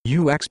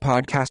UX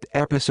Podcast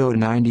Episode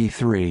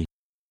 93.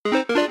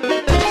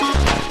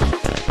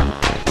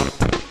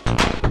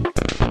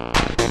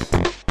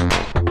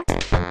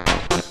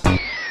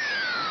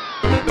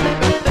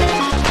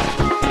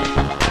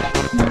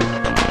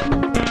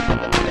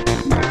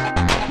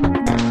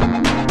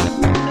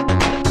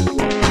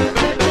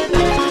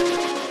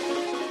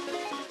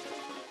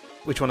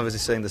 Which one of us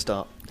is saying the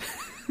start?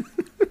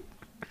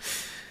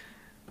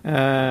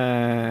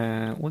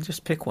 We'll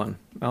just pick one.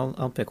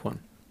 I'll pick one.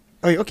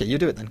 Oh, okay, you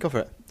do it then. Go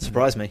for it.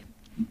 Surprise me.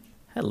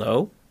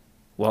 Hello.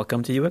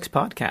 Welcome to UX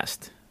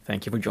Podcast.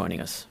 Thank you for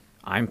joining us.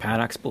 I'm Pat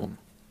Axbom.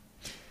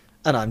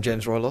 And I'm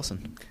James Roy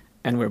Lawson.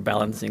 And we're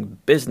balancing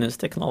business,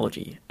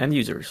 technology, and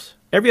users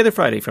every other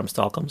Friday from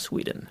Stockholm,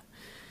 Sweden.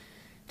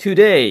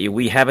 Today,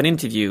 we have an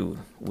interview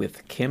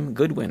with Kim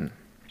Goodwin,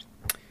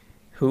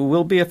 who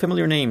will be a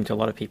familiar name to a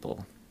lot of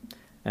people.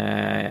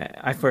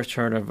 I first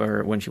heard of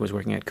her when she was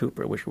working at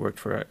Cooper, which she worked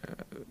for,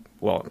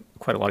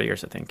 quite a lot of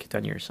years, I think,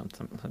 10 years,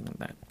 something like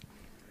that.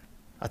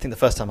 I think the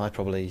first time I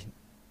the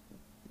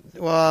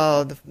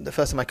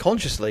first time I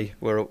consciously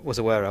was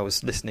aware I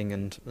was listening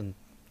and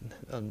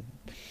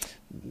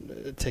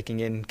taking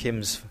in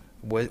Kim's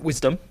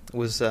wisdom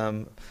was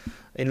in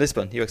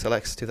Lisbon,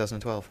 UXLX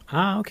 2012.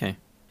 Ah, okay.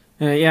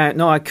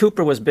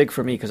 Cooper was big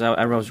for me because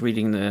I was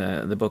reading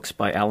the books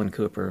by Alan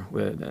Cooper,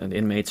 where the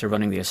inmates are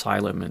running the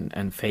asylum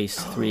and Phase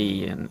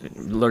 3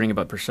 and learning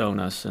about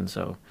personas, and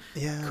so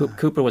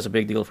Cooper was a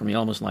big deal for me,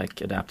 almost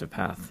like Adaptive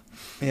Path.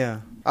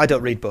 Yeah, I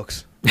don't read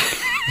books.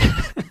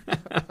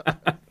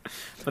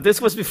 But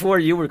this was before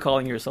you were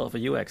calling yourself a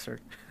UXer.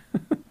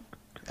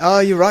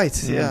 Oh, you're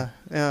right. Yeah.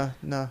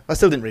 No, I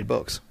still didn't read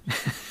books.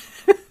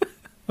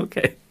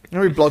 Okay. I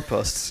read blog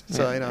posts,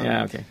 so you know.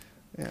 Yeah. Okay.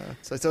 Yeah,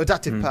 so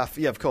Adaptive Path,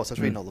 yeah, of course, I was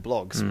reading all the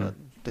blogs, but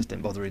just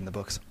didn't bother reading the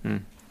books.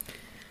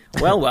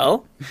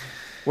 Well,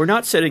 we're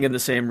not sitting in the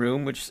same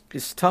room, which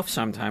is tough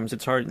sometimes.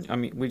 It's hard. I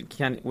mean,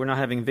 we're not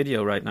having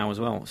video right now as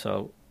well,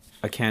 so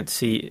I can't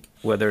see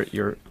whether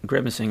you're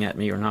grimacing at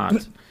me or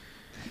not.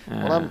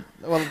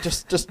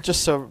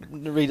 Just so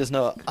the readers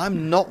know,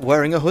 I'm not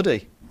wearing a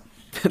hoodie.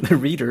 The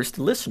readers,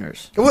 the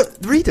listeners.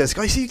 What? The readers?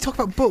 Guys, you talk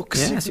about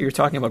books. Yeah, so you're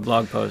talking about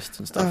blog posts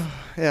and stuff.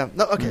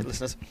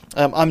 Listeners.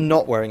 I'm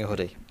not wearing a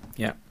hoodie.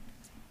 Yeah.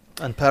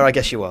 And Per, I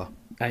guess you are.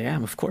 I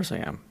am, of course I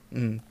am.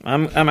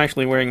 I'm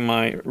actually wearing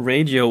my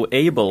Radio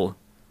Able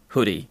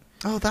hoodie.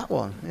 Oh, that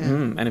one.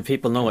 Yeah. And if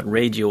people know what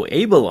Radio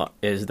Able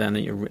is, then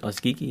you're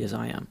as geeky as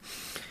I am.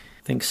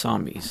 Think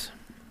zombies.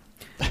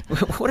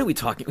 What are we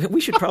talking? We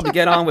should probably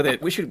get on with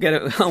it. We should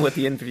get on with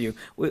the interview.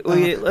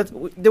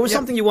 There was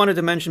something you wanted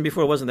to mention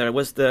before, wasn't there? It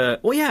was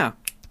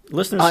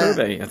listener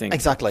survey, I think.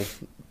 Exactly.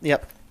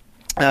 Yep.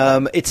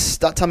 It's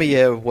that time of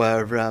year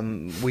where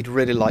we'd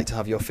really like to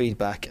have your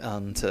feedback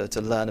and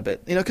to learn a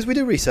bit. You know, because we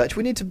do research.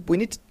 We need to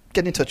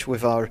get in touch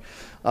with our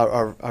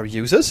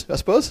users, I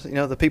suppose. You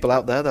know, the people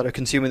out there that are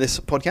consuming this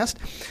podcast.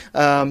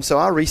 So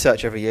our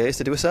research every year is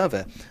to do a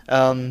survey,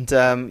 and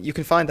you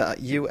can find that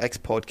at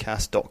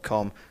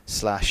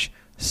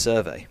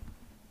uxpodcast.com/survey.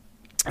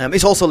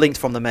 It's also linked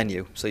from the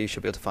menu, so you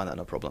should be able to find that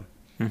no problem.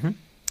 Mm-hmm.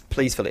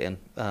 Please fill it in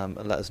and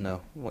let us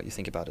know what you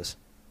think about us.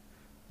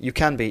 You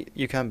can be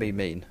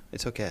mean.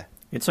 It's okay.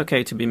 It's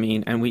okay to be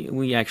mean, and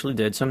we actually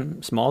did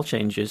some small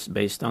changes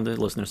based on the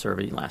listener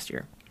survey last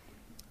year.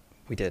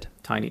 We did.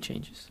 Tiny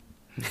changes.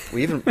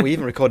 we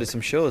even recorded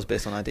some shows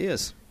based on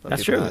ideas.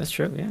 That's true. That's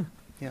true. Yeah.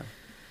 Yeah.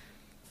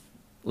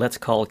 Let's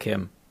call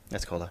Kim.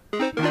 Let's call her.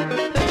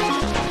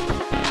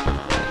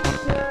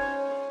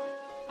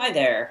 Hi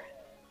there.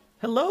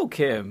 Hello,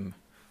 Kim.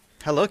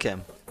 Hello,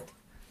 Kim.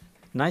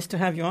 Nice to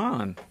have you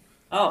on.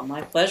 Oh,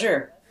 my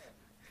pleasure.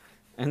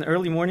 An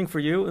early morning for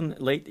you and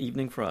late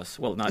evening for us.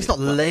 Well, it's not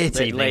late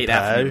evening. Late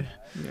afternoon.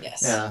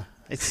 Yes. Yeah.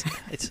 It's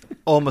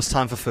almost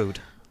time for food.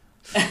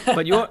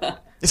 But you're.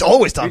 It's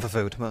always time for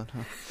food.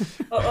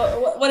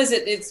 What is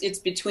it? It's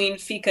between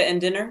fika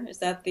and dinner. Is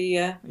that the?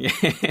 Yeah,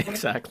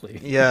 exactly.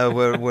 Yeah,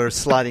 we're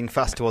sliding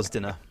fast towards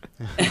dinner.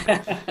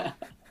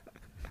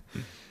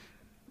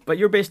 But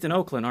you're based in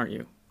Oakland, aren't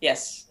you?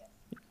 Yes.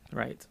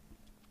 Right.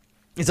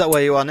 Is that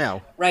where you are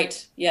now?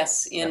 Right.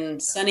 Yes, in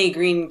sunny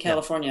green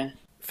California. Yeah.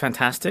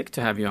 Fantastic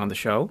to have you on the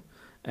show,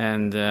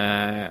 and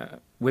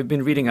we've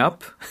been reading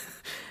up.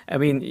 I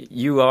mean,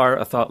 you are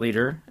a thought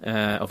leader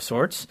of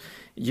sorts.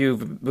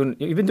 You've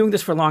been doing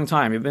this for a long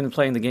time. You've been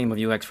playing the game of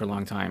UX for a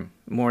long time,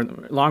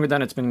 longer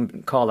than it's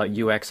been called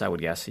UX, I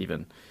would guess.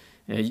 Even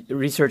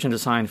research and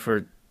design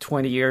for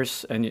 20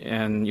 years,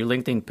 and your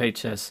LinkedIn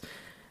page says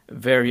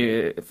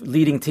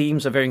leading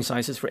teams of varying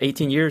sizes for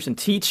 18 years and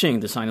teaching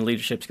design and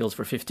leadership skills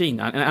for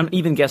 15. And I'm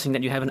even guessing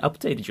that you haven't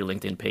updated your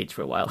LinkedIn page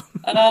for a while.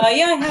 Yeah,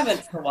 I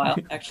haven't for a while,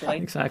 actually.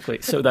 Exactly.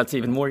 So that's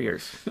even more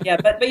years. Yeah,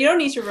 but you don't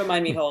need to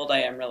remind me how old I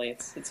am, really.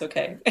 It's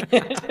okay.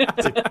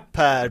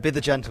 Per, be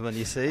the gentleman,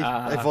 you see.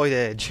 Avoid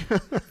age.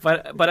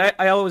 But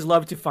I always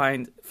love to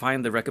find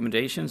the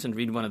recommendations and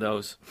read one of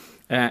those.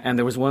 And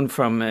there was one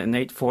from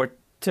Nate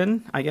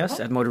Fortin, I guess,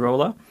 at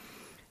Motorola.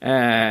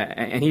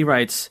 And he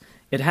writes,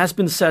 It has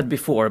been said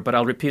before, but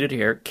I'll repeat it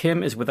here.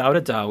 Kim is without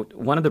a doubt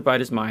one of the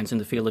brightest minds in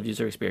the field of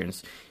user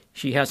experience.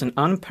 She has an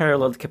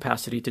unparalleled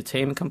capacity to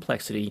tame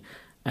complexity,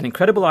 an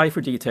incredible eye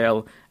for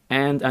detail,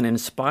 and an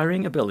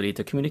inspiring ability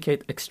to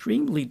communicate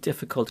extremely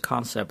difficult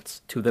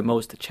concepts to the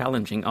most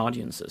challenging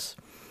audiences.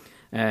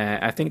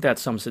 I think that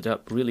sums it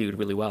up really,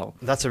 really well.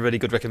 That's a really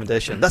good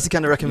recommendation. That's the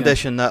kind of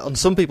recommendation that on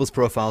some people's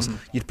profiles,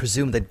 you'd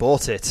presume they'd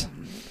bought it.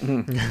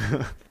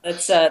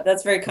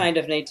 That's very kind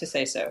of Nate to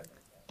say so.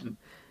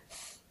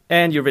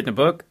 And you've written a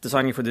book,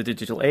 Designing for the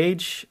Digital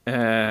Age.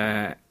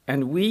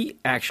 And we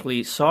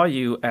actually saw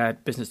you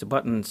at Business to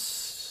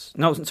Buttons.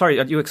 No, sorry,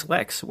 at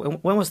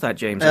UXLX. When was that,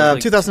 James?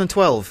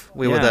 2012,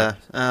 we were there.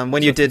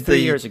 When you did 3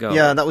 years ago.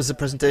 Yeah, that was the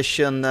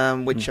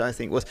presentation, which I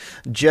think was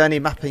journey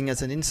mapping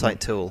as an insight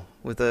tool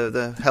with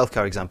the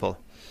healthcare example.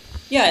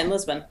 Yeah, in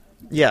Lisbon.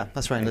 Yeah,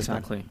 that's right, in Lisbon.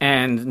 Exactly.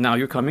 And now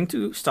you're coming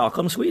to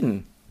Stockholm,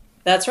 Sweden.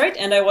 That's right,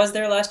 and I was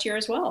there last year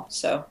as well.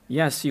 So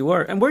yes, you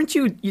were, and weren't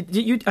you?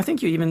 I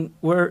think you even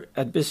were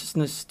at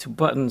Business to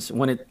Buttons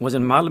when it was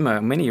in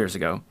Malmö many years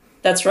ago.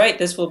 That's right.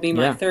 This will be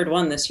my third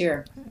one this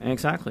year.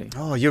 Exactly.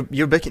 Oh,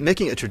 you're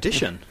making it a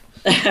tradition.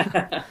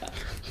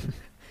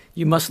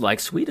 You must like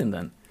Sweden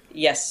then.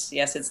 Yes,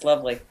 it's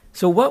lovely.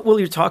 So, what will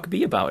your talk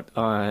be about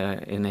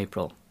in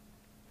April?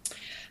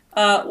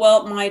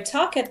 Well, my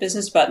talk at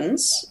Business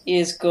Buttons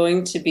is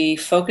going to be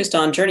focused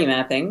on journey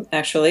mapping,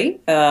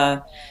 actually.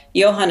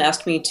 Johan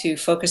asked me to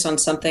focus on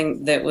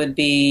something that would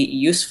be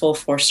useful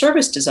for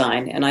service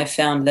design, and I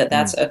found that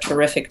that's a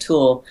terrific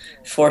tool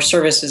for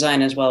service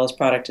design as well as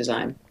product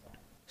design.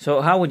 So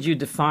how would you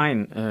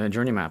define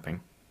journey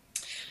mapping?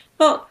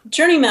 Well,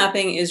 journey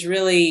mapping is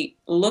really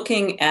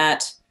looking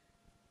at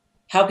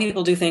how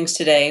people do things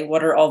today,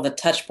 what are all the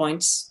touch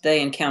points they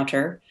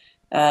encounter,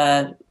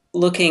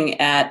 looking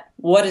at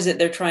what is it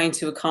they're trying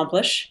to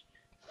accomplish,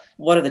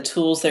 what are the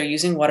tools they're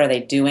using, what are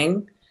they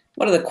doing,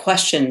 what are the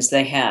questions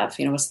they have,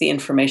 what's the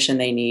information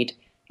they need,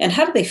 and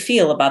how do they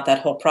feel about that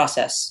whole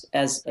process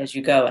as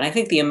you go. And I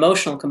think the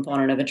emotional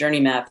component of a journey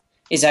map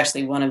is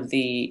actually one of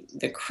the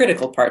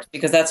critical parts,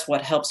 because that's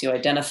what helps you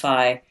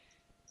identify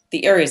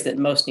the areas that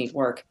most need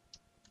work.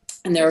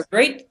 And they're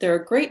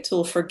a great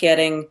tool for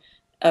getting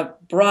a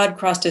broad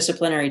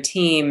cross-disciplinary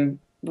team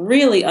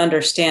really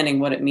understanding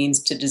what it means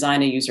to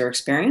design a user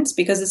experience,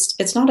 because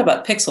it's not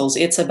about pixels,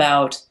 it's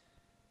about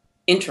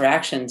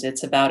interactions,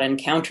 it's about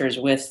encounters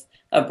with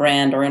a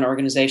brand or an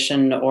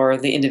organization or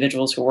the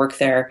individuals who work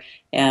there.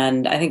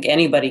 And I think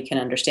anybody can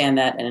understand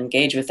that and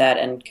engage with that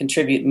and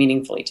contribute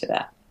meaningfully to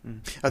that.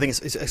 I think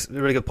it's a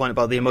really good point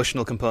about the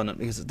emotional component,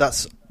 because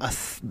that's,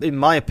 in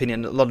my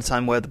opinion, a lot of the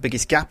time where the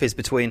biggest gap is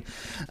between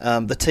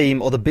the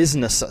team or the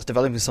business that's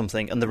developing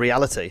something and the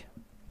reality.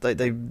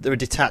 They're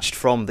detached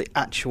from the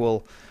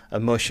actual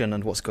emotion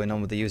and what's going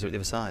on with the user at the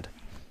other side.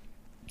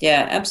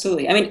 Yeah,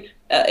 absolutely. I mean,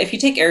 if you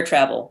take air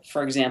travel,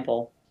 for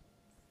example,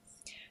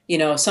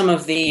 some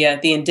of the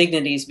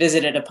indignities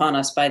visited upon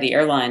us by the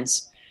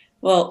airlines.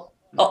 Well,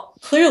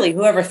 clearly,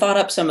 whoever thought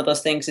up some of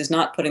those things is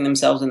not putting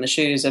themselves in the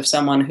shoes of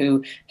someone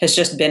who has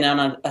just been on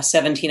a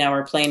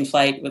 17-hour plane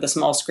flight with a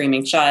small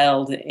screaming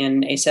child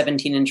in a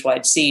 17-inch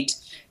wide seat,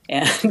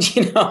 and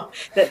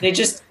that they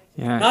just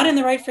not in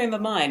the right frame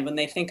of mind when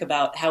they think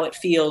about how it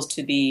feels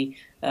to be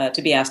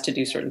asked to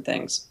do certain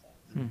things.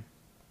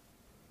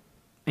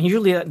 And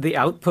usually, the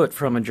output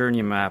from a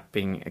journey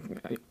mapping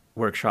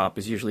workshop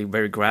is usually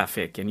very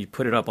graphic, and you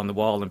put it up on the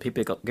wall and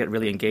people get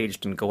really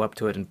engaged and go up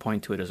to it and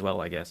point to it as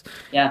well, I guess.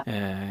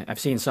 Yeah. I've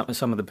seen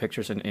some of the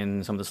pictures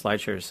in some of the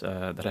slideshows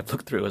that I've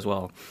looked through as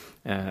well.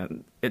 They're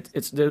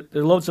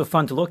loads of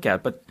fun to look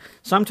at, but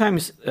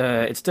sometimes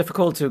it's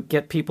difficult to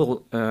get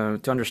people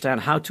to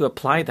understand how to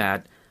apply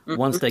that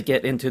once they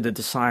get into the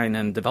design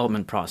and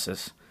development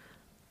process.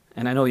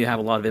 And I know you have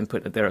a lot of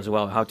input there as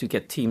well, how to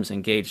get teams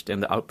engaged in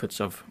the outputs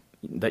of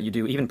that you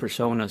do, even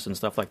personas and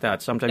stuff like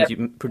that. Sometimes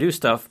you produce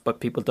stuff,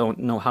 but people don't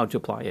know how to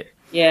apply it.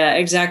 Yeah,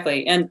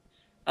 exactly. And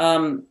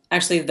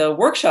actually, the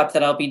workshop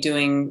that I'll be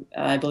doing,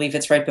 I believe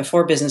it's right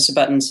before Business to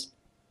Buttons,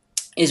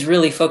 is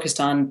really focused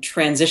on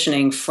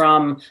transitioning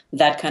from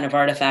that kind of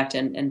artifact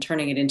and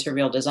turning it into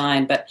real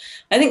design. But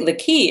I think the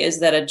key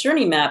is that a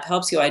journey map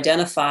helps you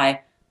identify,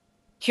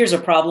 here's a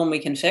problem we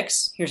can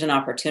fix, here's an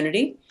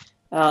opportunity.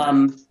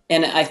 And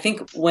I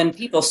think when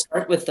people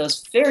start with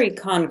those very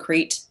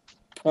concrete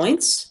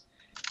points,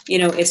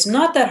 it's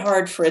not that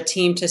hard for a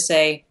team to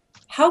say,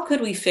 how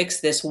could we fix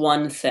this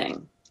one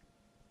thing?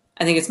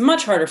 I think it's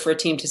much harder for a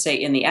team to say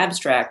in the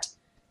abstract,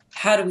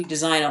 how do we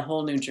design a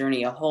whole new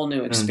journey, a whole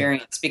new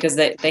experience? Because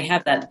they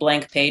have that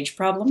blank page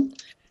problem.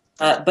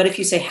 But if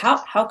you say,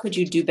 how could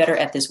you do better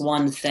at this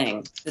one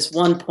thing, this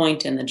one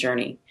point in the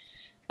journey,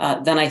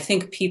 then I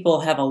think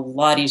people have a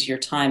lot easier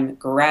time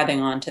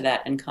grabbing onto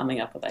that and coming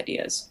up with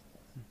ideas.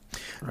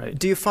 Right.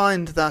 Do you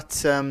find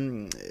that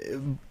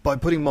by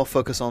putting more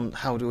focus on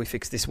how do we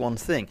fix this one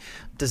thing,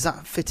 does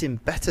that fit in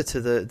better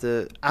to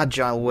the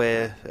agile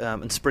way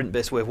and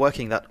sprint-based way of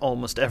working that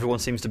almost everyone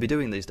seems to be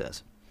doing these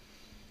days?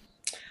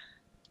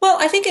 Well,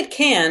 I think it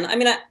can. I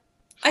mean,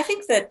 I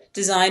think that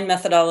design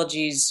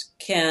methodologies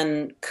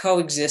can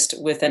coexist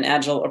with an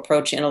agile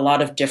approach in a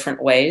lot of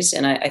different ways,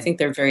 and I think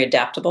they're very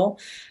adaptable.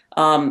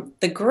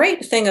 The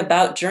great thing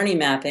about journey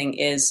mapping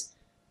is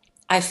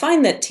I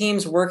find that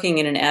teams working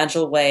in an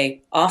agile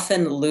way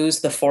often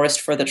lose the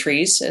forest for the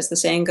trees, as the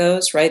saying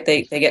goes, right?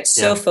 They get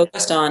so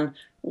focused on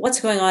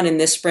what's going on in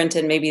this sprint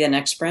and maybe the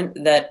next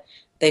sprint that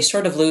they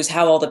sort of lose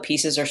how all the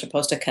pieces are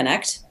supposed to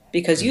connect,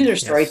 because user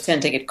stories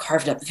tend to get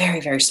carved up very,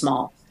 very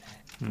small.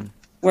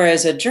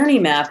 Whereas a journey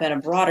map and a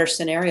broader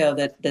scenario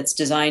that's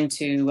designed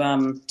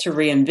to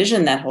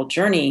re-envision that whole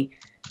journey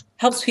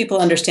helps people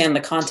understand the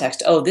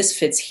context. Oh, this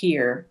fits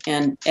here.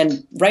 And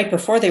right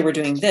before they were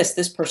doing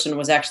this person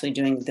was actually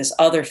doing this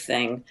other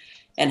thing.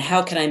 And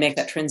how can I make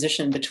that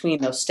transition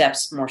between those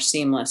steps more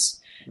seamless?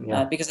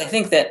 Because I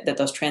think that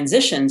those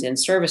transitions in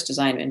service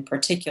design in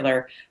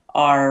particular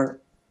are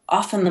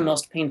often the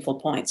most painful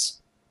points.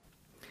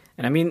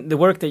 And I mean, the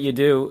work that you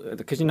do,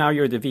 because now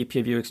you're the VP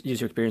of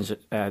user experience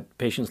at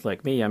Patients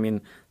Like Me, I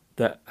mean,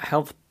 the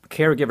health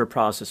caregiver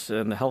process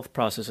and the health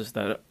processes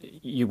that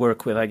you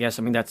work with, I guess,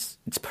 I mean, it's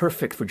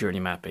perfect for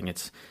journey mapping.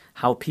 It's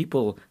how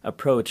people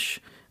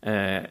approach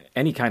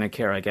any kind of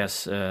care, I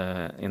guess,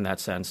 in that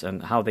sense,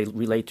 and how they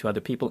relate to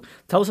other people.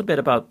 Tell us a bit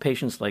about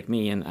Patients Like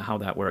Me and how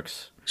that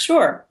works.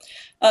 Sure.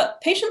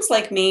 Patients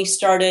Like Me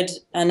started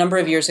a number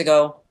of years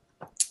ago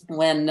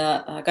when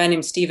a guy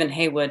named Stephen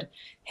Haywood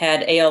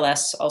had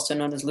ALS, also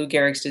known as Lou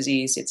Gehrig's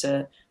disease. It's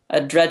a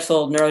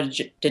dreadful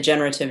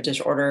neurodegenerative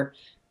disorder.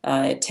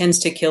 It tends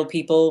to kill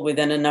people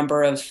within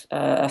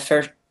a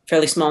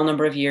fairly small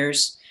number of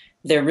years.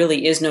 There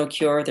really is no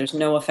cure. There's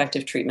no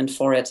effective treatment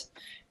for it.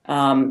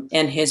 And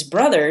his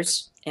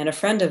brothers and a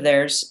friend of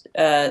theirs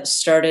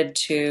started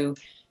to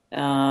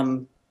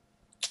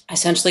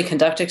essentially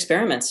conduct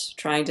experiments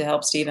trying to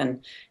help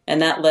Stephen. And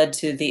that led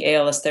to the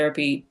ALS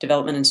Therapy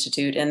Development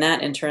Institute, and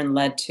that in turn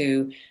led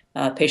to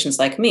Patients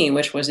Like Me,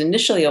 which was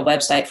initially a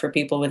website for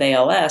people with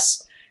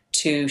ALS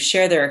to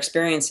share their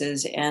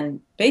experiences and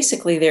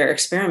basically their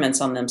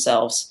experiments on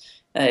themselves,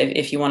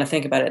 if you want to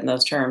think about it in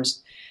those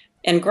terms.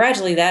 And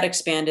gradually that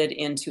expanded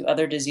into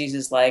other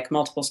diseases like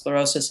multiple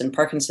sclerosis and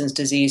Parkinson's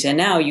disease, and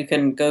now you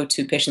can go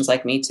to Patients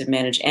Like Me to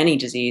manage any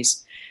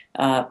disease.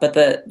 But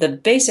the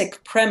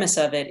basic premise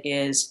of it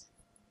is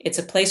it's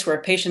a place where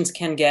patients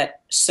can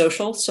get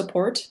social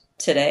support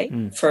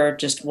today for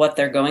just what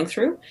they're going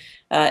through.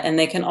 And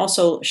they can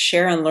also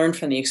share and learn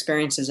from the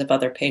experiences of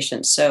other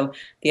patients. So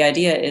the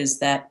idea is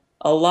that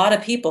a lot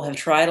of people have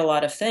tried a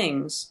lot of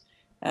things,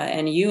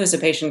 and you as a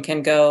patient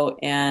can go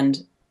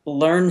and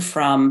learn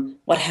from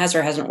what has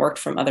or hasn't worked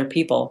from other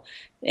people.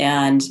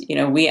 And,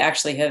 we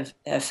actually have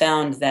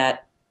found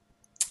that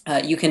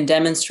you can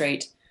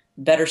demonstrate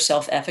better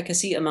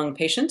self-efficacy among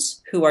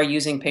patients who are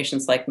using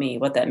Patients Like Me.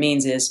 What that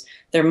means is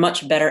they're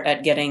much better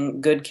at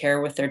getting good care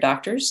with their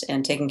doctors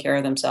and taking care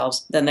of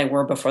themselves than they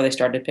were before they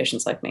started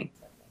Patients Like Me.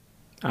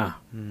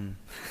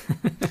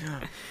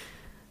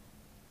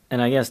 And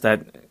I guess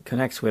that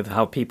connects with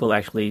how people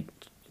actually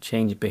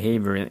change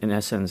behavior in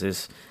essence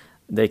is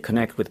they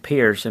connect with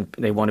peers and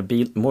they want to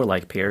be more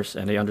like peers,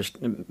 and they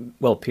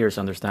peers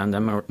understand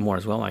them more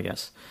as well, I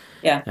guess.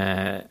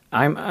 Yeah.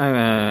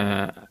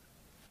 I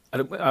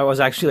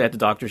was actually at the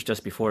doctor's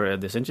just before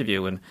this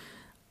interview, and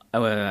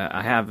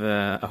I have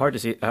a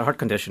heart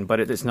condition, but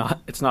it's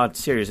not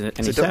serious in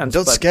any sense.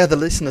 Don't scare the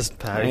listeners,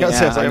 Perry. You can't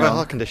say I have a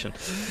heart condition.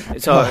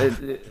 So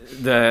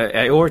the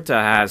aorta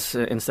has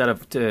instead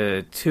of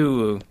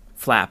two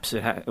flaps,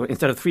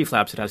 instead of three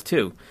flaps, it has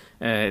two.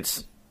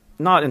 It's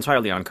not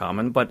entirely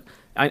uncommon, but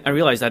I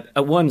realized that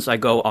at once I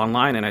go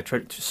online and I try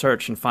to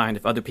search and find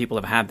if other people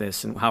have had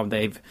this and how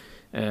they've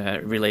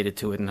related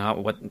to it and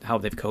how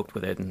they've coped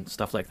with it and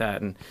stuff like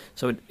that. And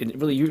so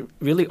you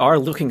really are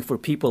looking for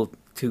people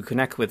to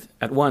connect with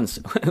at once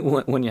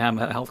when you have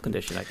a health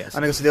condition, I guess.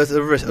 And I guess the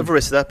other risk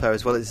to that, Perry,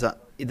 as well, is that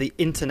the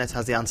internet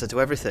has the answer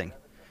to everything,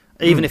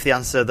 even if the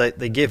answer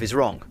they give is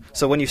wrong.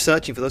 So when you're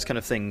searching for those kind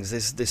of things,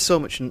 there's so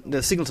much.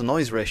 The signal to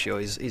noise ratio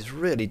is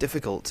really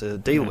difficult to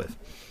deal with.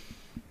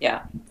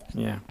 Yeah.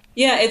 Yeah.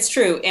 Yeah, it's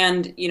true.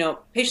 And,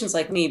 Patients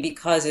Like Me,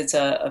 because it's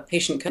a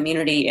patient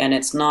community and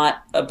it's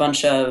not a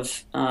bunch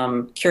of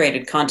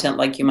curated content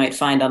like you might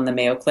find on the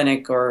Mayo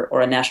Clinic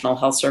or a National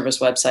Health Service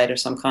website of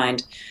some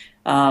kind,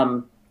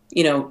 the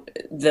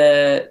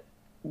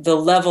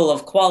level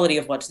of quality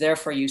of what's there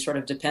for you sort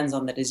of depends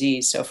on the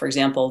disease. So, for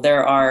example,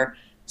 there are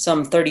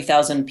some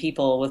 30,000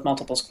 people with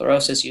multiple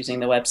sclerosis using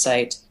the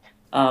website.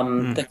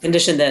 The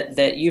condition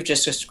that you've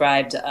just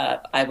described,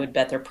 I would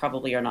bet there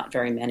probably are not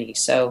very many.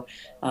 So,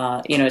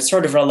 it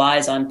sort of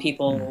relies on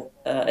people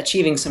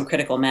achieving some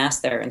critical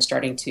mass there and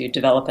starting to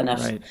develop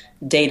enough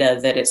data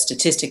that it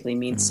statistically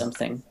means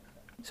something.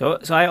 So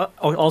I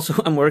also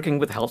am working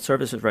with health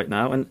services right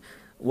now, and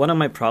one of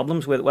my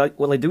problems with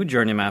I do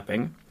journey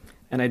mapping,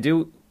 and I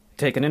do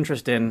take an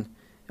interest in.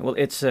 Well,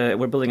 it's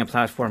we're building a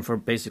platform for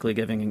basically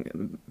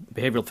giving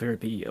behavioral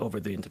therapy over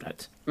the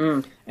internet.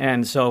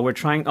 And so we're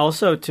trying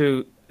also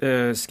to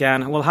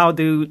scan, how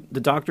do the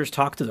doctors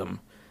talk to them?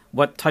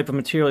 what type of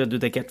material do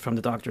they get from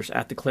the doctors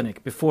at the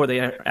clinic before they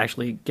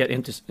actually get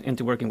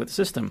into working with the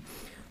system.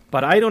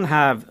 But I don't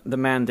have the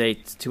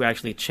mandate to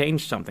actually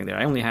change something there.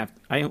 I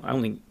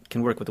only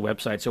can work with the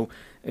website. So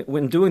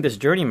when doing this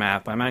journey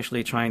map, I'm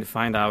actually trying to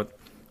find out,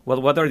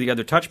 well, what are the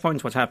other touch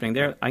points? What's happening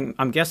there?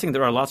 I'm guessing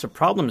there are lots of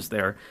problems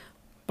there.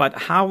 But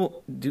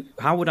how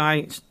would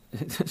I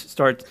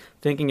start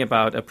thinking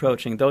about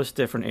approaching those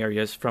different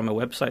areas from a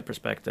website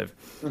perspective,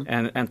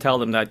 and tell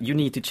them that you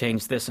need to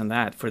change this and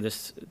that for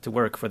this to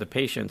work for the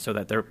patient, so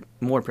that they're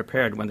more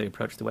prepared when they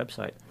approach the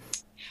website?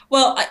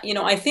 Well,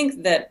 I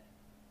think that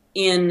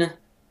in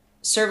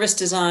service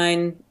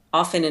design,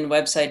 often in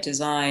website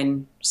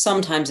design,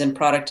 sometimes in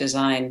product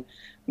design,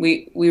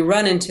 we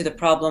run into the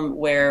problem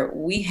where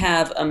we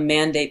have a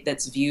mandate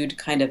that's viewed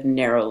kind of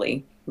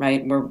narrowly,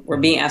 right? We're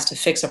being asked to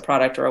fix a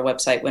product or a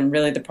website when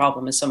really the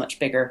problem is so much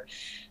bigger.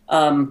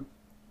 And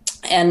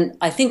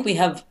I think we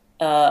have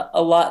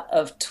a lot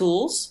of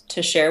tools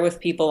to share with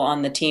people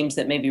on the teams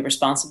that may be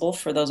responsible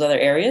for those other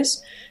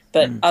areas.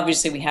 But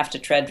obviously we have to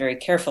tread very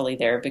carefully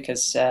there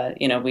because,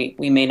 we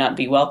may not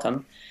be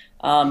welcome.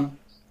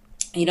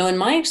 In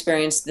my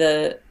experience,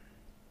 the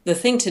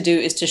thing to do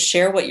is to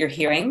share what you're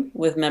hearing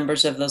with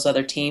members of those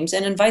other teams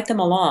and invite them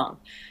along.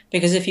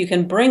 Because if you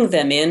can bring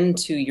them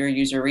into your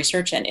user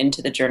research and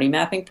into the journey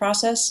mapping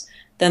process,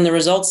 then the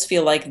results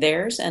feel like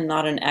theirs and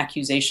not an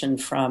accusation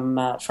from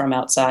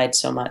outside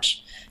so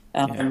much.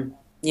 And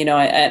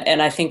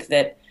I think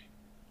that,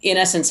 in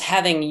essence,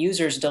 having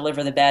users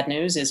deliver the bad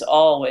news is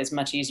always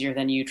much easier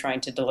than you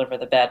trying to deliver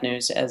the bad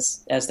news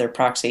as their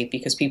proxy,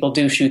 because people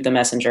do shoot the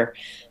messenger.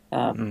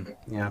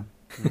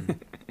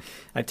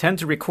 I tend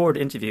to record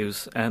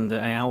interviews, and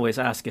I always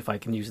ask if I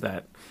can use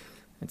that.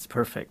 It's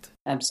perfect.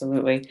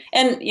 Absolutely.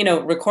 And,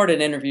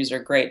 recorded interviews are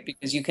great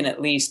because you can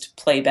at least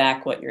play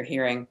back what you're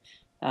hearing.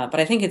 But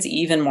I think it's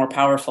even more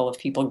powerful if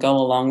people go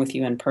along with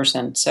you in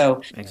person.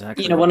 So,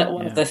 exactly. One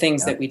of the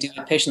things that we do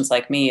at Patients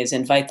Like Me is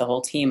invite the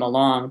whole team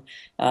along.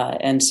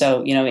 And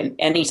so,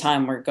 any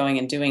time we're going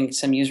and doing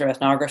some user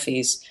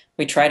ethnographies,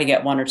 we try to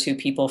get one or two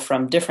people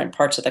from different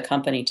parts of the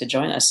company to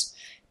join us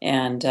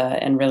and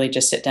really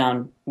just sit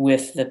down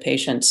with the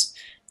patients.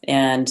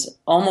 And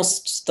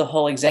almost the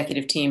whole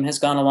executive team has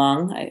gone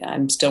along.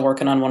 I'm still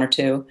working on one or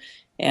two.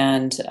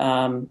 And,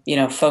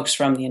 folks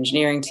from the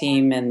engineering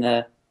team and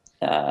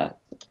the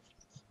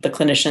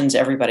clinicians,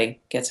 everybody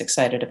gets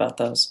excited about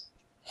those.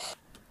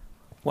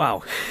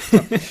 Wow.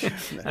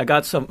 I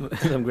got some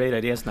great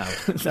ideas now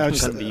that I'm going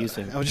to be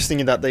using. I was just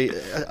thinking that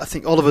I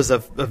think all of us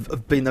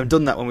have been there and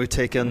done that when we've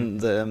taken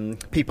the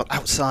people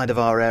outside of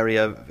our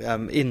area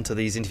into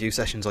these interview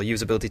sessions or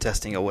usability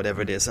testing or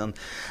whatever it is. And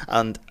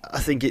I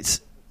think it's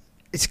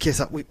a case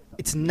that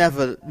it's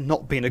never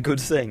not been a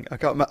good thing. I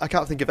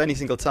can't think of any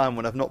single time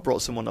when I've not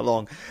brought someone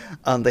along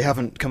and they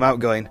haven't come out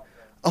going,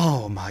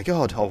 oh my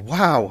God, oh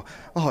wow,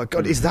 oh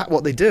God, is that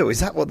what they do? Is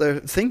that what they're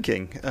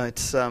thinking?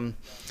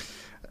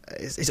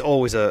 It's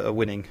always a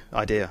winning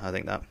idea, I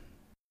think that.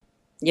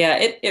 Yeah,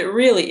 it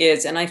really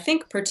is. And I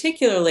think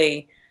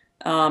particularly,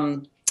 I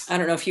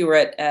don't know if you were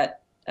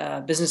at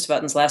Business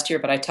Buttons last year,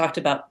 but I talked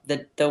about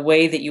the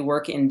way that you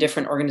work in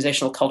different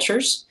organizational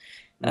cultures.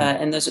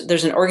 And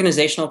there's an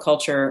organizational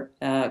culture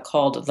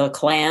called the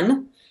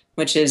clan,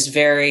 which is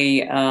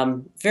very,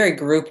 very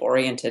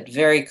group-oriented,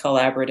 very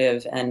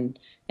collaborative, and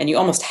you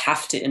almost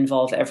have to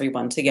involve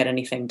everyone to get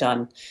anything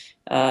done.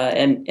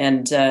 And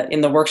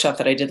in the workshop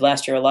that I did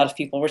last year, a lot of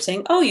people were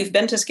saying, "Oh, you've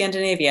been to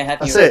Scandinavia, have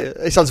you?" That's it.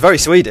 It sounds very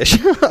Swedish.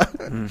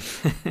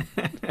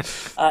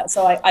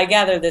 So I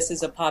gather this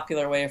is a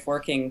popular way of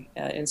working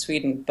in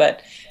Sweden.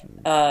 But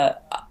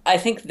I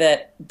think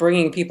that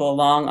bringing people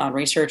along on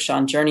research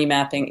on journey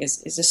mapping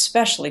is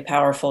especially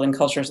powerful in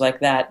cultures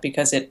like that,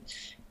 because it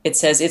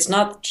says it's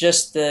not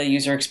just the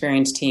user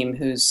experience team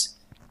who's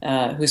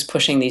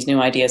pushing these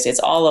new ideas. It's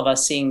all of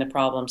us seeing the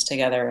problems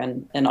together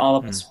and all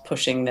of us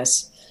pushing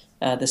this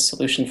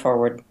solution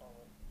forward.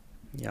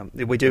 Yeah,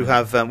 we do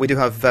have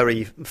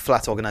very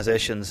flat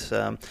organisations,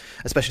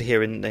 especially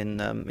here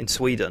in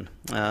Sweden.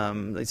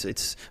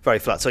 It's very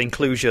flat. So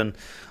inclusion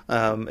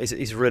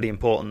is really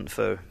important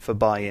for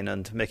buy-in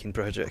and making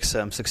projects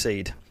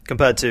succeed,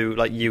 compared to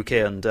like UK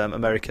and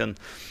American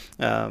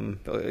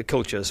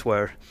cultures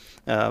where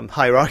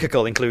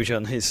hierarchical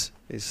inclusion is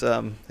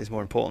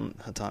more important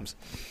at times.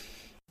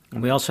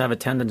 And we also have a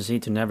tendency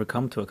to never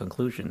come to a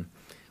conclusion.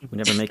 We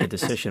never make a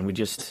decision. We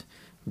just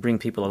bring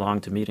people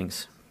along to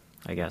meetings,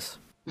 I guess.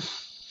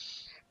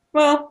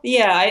 Well,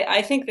 yeah,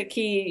 I think the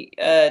key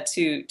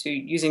to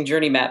using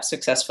journey maps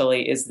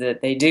successfully is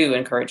that they do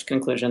encourage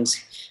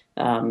conclusions.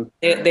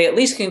 They at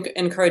least can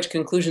encourage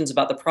conclusions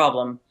about the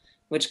problem,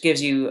 which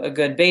gives you a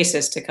good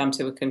basis to come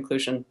to a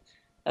conclusion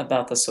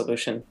about the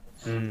solution.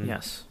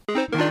 Yes.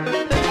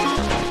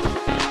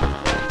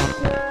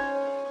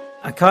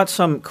 I caught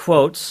some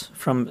quotes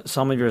from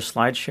some of your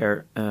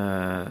SlideShare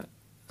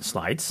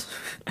slides,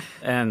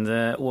 and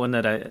one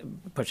that I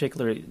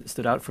particularly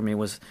stood out for me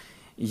was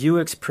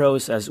UX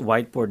pros as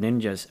whiteboard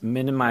ninjas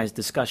minimize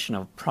discussion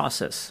of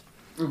process.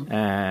 Do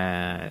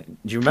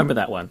you remember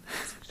that one?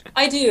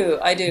 I do.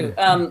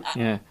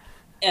 Yeah.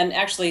 And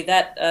actually,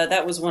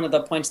 that was one of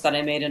the points that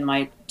I made in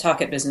my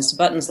talk at Business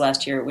Buttons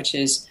last year, which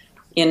is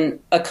in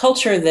a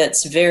culture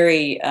that's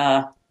very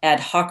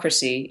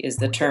adhocracy is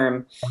the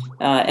term.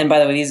 And by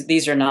the way,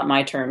 these are not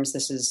my terms.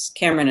 This is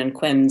Cameron and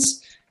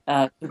Quinn's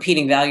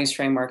competing values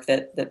framework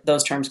that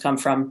those terms come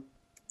from.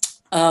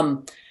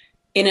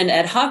 In an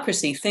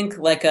adhocracy, think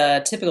like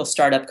a typical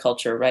startup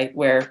culture, right,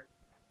 where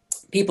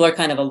people are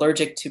kind of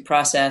allergic to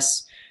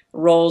process,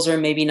 roles are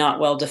maybe not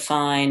well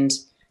defined.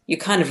 You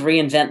kind of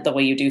reinvent the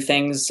way you do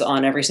things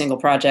on every single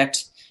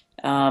project.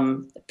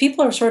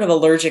 People are sort of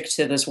allergic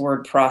to this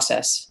word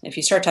process. If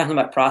you start talking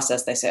about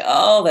process, they say,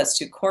 "Oh, that's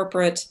too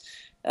corporate.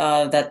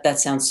 That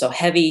sounds so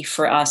heavy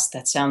for us.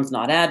 That sounds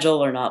not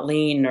agile or not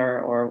lean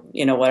or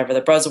whatever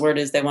the buzzword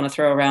is they want to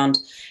throw around."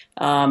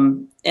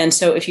 And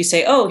so if you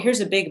say, "Oh, here's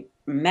a big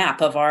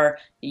map of our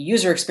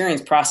user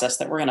experience process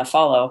that we're going to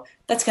follow,"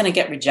 that's going to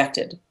get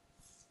rejected.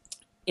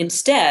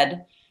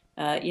 Instead,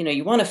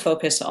 you want to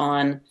focus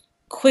on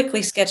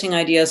quickly sketching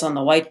ideas on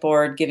the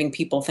whiteboard, giving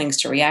people things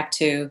to react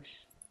to,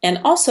 and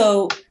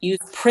also use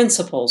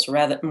principles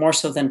rather more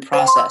so than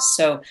process.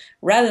 So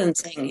rather than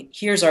saying,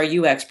 "Here's our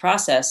UX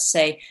process,"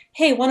 say,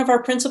 "Hey, one of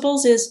our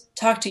principles is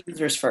talk to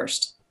users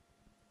first."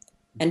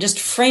 And just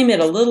frame it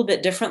a little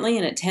bit differently,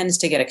 and it tends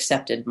to get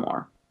accepted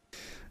more.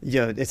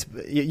 Yeah, it's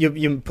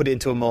you put it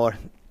into a more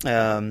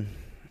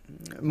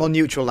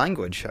neutral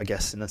language, I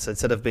guess, in a sense,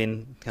 instead of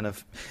being kind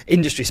of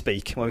industry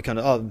speak, where we kind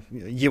of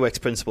UX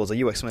principles or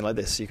UX something like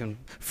this. You can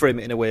frame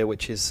it in a way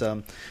which is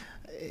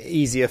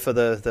easier for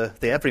the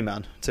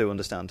everyman to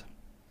understand.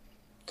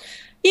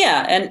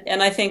 Yeah,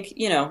 and I think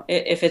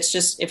if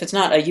it's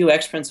not a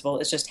UX principle,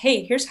 it's just,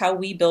 hey, here's how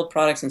we build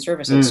products and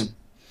services.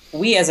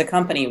 We as a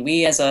company,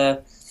 we as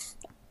an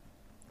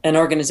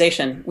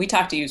organization, we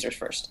talk to users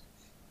first.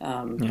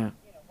 Or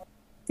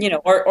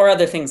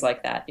other things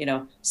like that.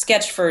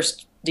 Sketch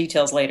first,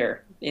 details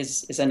later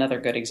is another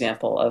good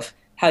example of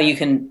how you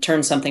can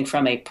turn something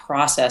from a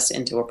process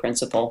into a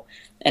principle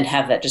and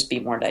have that just be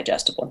more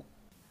digestible.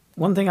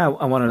 One thing I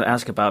wanted to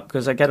ask about,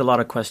 because I get a lot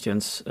of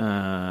questions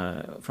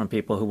from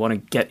people who want to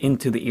get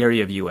into the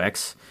area of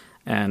UX,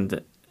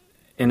 and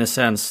in a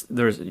sense,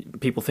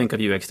 people think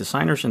of UX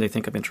designers and they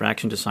think of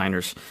interaction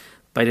designers,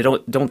 but they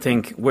don't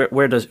think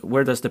where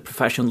does the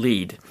profession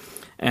lead.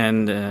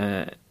 And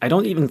I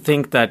don't even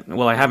think that,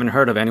 I haven't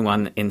heard of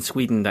anyone in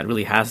Sweden that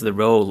really has the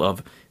role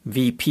of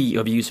VP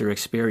of user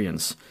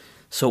experience.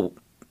 So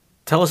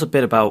tell us a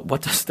bit about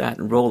what does that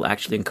role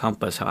actually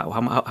encompass?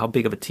 How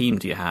big of a team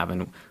do you have,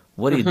 and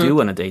what do you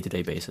do on a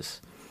day-to-day basis?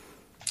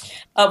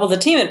 Well, the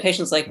team at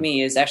Patients Like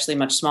Me is actually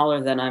much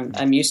smaller than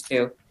I'm used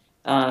to,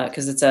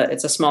 because it's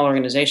a small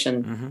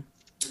organization.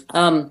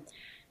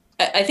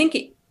 I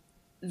think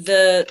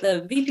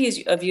the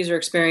VP of user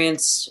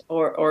experience,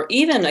 or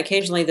even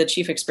occasionally the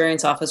chief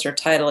experience officer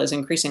title, is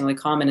increasingly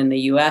common in the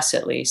U.S.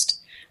 at least,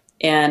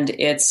 and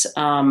it's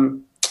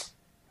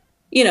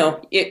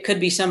it could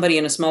be somebody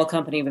in a small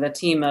company with a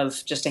team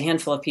of just a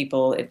handful of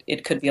people.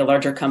 It could be a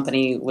larger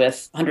company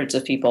with hundreds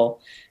of people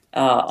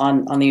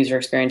on the user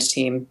experience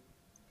team.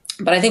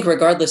 But I think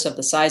regardless of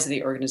the size of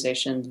the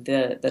organization,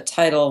 the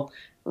title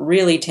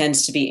really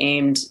tends to be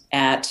aimed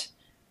at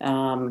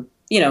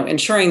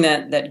ensuring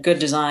that good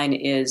design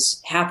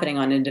is happening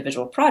on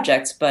individual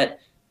projects, but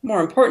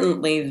more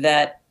importantly,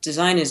 that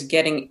design is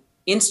getting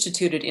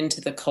instituted into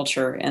the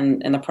culture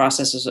and the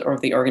processes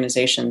of the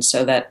organization,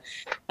 so that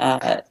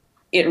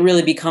it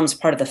really becomes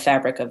part of the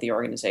fabric of the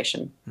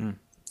organization.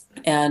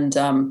 And,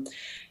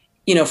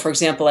 for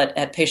example,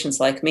 at Patients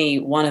Like Me,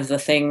 one of the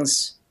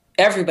things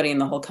everybody in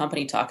the whole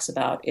company talks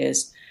about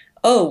is,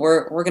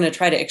 we're going to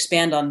try to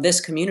expand on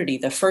this community.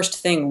 The first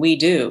thing we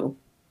do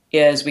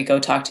is we go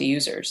talk to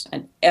users.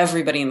 And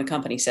everybody in the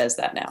company says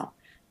that now.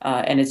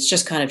 And it's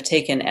just kind of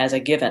taken as a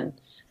given.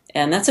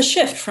 And that's a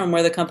shift from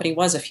where the company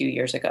was a few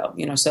years ago.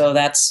 So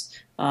that's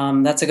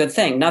a good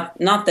thing. Not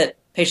that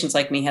Patients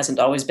Like Me hasn't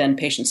always been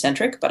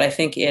patient-centric, but I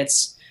think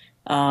it's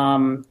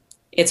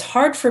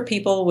hard for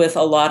people with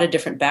a lot of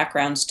different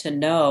backgrounds to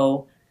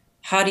know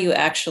how do you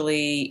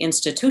actually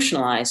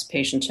institutionalize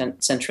patient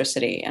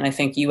centricity. And I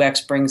think UX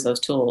brings those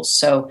tools.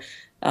 So,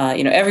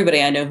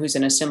 everybody I know who's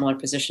in a similar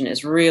position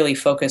is really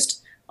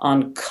focused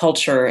on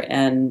culture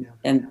and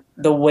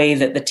the way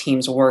that the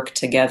teams work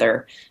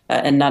together,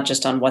 and not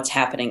just on what's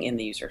happening in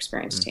the user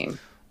experience team.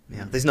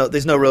 Yeah,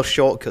 there's no real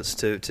shortcuts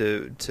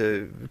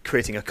to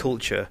creating a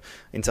culture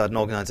inside an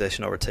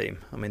organization or a team.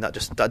 I mean, that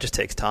just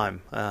takes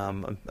time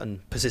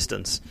and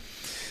persistence.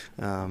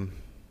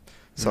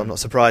 So I'm not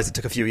surprised it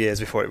took a few years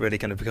before it really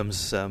kind of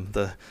becomes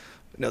the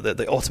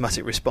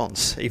automatic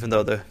response, even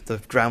though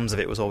the grounds of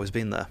it was always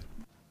been there.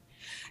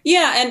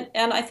 Yeah,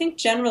 and I think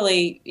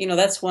generally,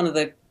 that's one of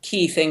the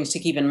key things to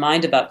keep in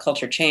mind about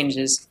culture change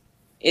is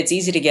it's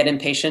easy to get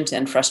impatient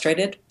and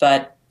frustrated,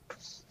 but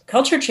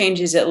culture change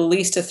is at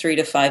least a 3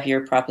 to 5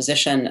 year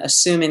proposition,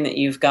 assuming that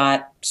you've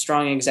got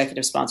strong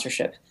executive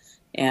sponsorship.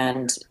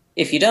 And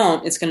if you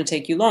don't, it's going to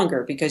take you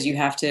longer because you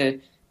have to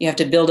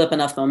build up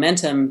enough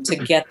momentum to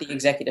get the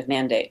executive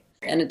mandate,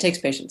 and it takes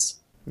patience.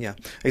 Yeah,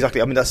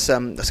 exactly. I mean, that's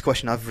a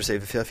question I've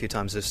received a few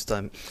times. This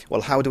time,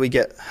 well, how do we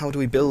get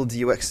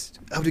UX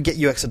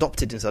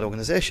adopted inside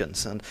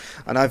organisations? And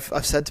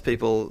I've said to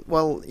people,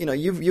 well,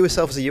 you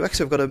yourself as a UX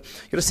have got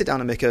to sit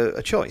down and make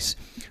a choice.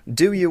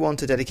 Do you want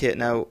to dedicate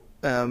now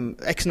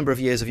X number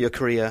of years of your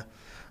career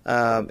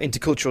into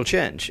cultural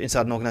change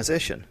inside an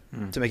organisation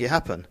to make it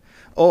happen,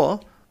 or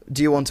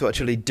do you want to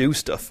actually do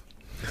stuff?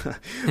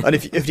 And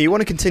if you want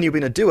to continue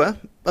being a doer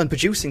and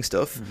producing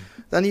stuff,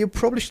 then you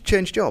probably should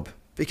change job.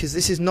 Because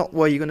this is not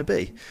where you're going to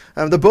be.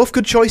 They're both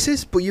good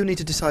choices, but you need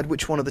to decide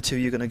which one of the two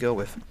you're going to go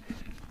with.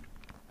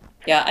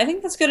 Yeah, I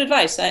think that's good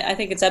advice. I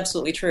think it's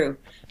absolutely true.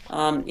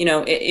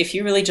 If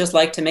you really just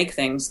like to make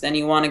things, then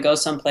you want to go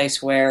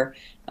someplace where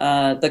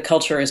the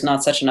culture is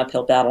not such an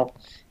uphill battle.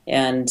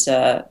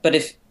 But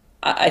if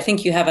I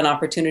think you have an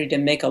opportunity to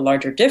make a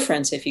larger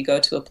difference if you go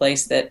to a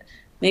place that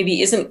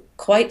maybe isn't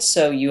quite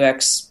so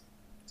UX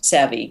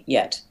savvy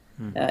yet.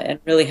 And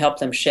really help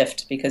them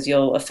shift, because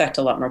you'll affect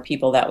a lot more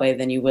people that way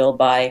than you will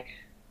by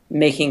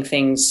making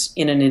things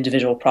in an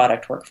individual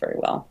product work very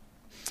well.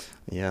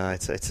 Yeah,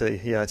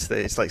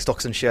 it's like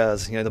stocks and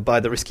shares. They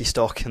buy the risky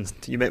stock and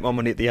you make more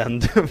money at the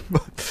end.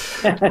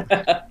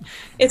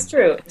 It's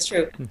true.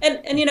 And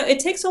it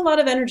takes a lot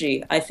of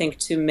energy, I think,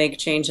 to make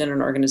change in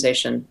an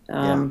organization.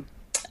 And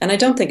I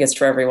don't think it's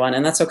for everyone,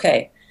 and that's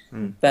okay.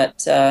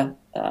 But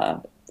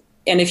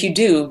and if you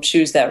do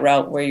choose that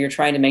route where you're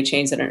trying to make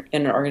change in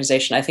an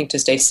organization, I think to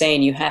stay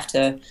sane, you have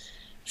to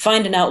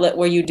find an outlet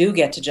where you do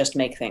get to just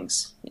make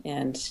things.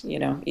 And,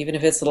 even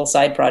if it's little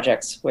side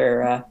projects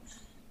where,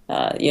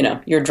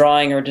 you're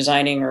drawing or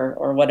designing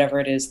or whatever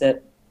it is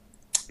that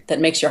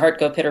makes your heart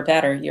go pitter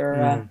patter,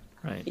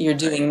 you're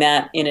doing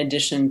that in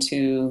addition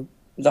to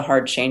the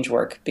hard change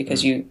work,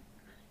 because I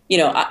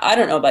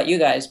don't know about you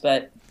guys,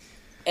 but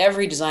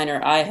every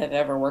designer I have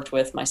ever worked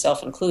with,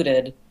 myself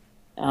included,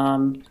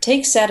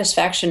 takes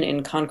satisfaction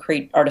in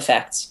concrete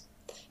artifacts.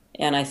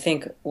 And I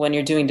think when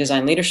you're doing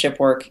design leadership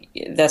work,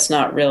 that's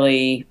not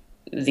really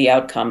the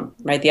outcome,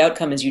 right? The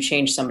outcome is you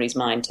change somebody's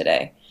mind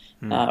today,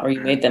 or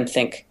you made them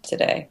think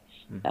today.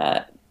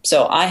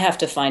 So I have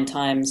to find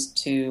times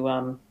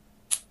to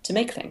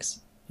make things.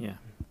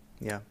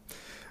 Yeah.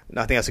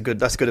 No, I think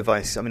that's good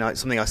advice. I mean,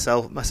 something I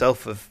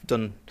myself have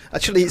done.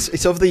 Actually,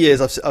 it's over the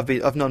years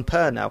I've known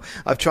Per now.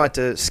 I've tried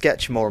to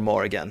sketch more and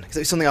more again, because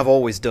it's something I've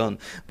always done.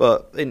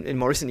 But in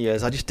more recent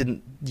years, I just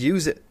didn't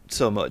use it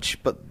so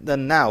much. But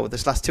then now,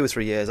 this last 2 or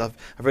 3 years, I've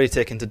really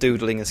taken to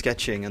doodling and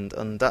sketching,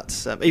 and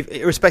that's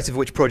irrespective of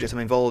which project I'm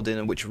involved in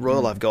and which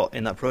role I've got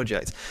in that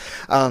project.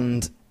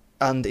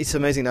 And it's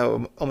amazing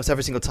now. Almost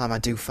every single time I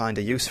do find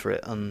a use for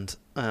it, and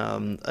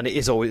it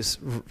is always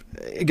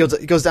it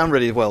goes down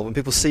really well when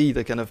people see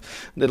the kind of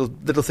little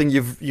thing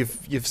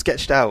you've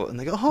sketched out, and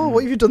they go, "Oh,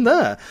 what have you done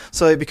there?"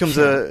 So it becomes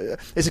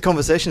it's a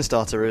conversation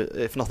starter,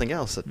 if nothing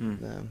else.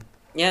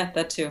 Yeah,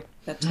 that too.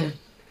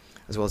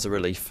 As well as a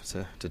relief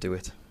to do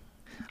it.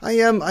 I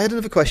had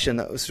another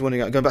question. I was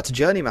wondering, going back to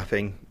journey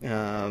mapping.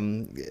 Have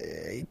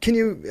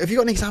you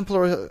got an example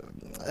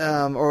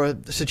or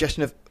a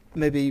suggestion of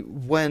maybe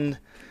when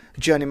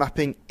journey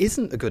mapping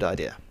isn't a good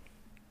idea?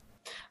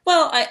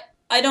 Well,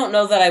 I don't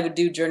know that I would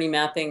do journey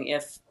mapping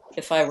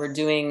if I were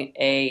doing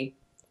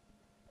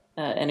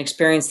an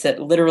experience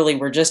that literally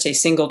were just a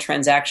single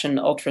transaction,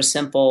 ultra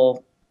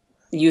simple,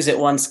 use it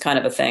once kind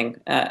of a thing.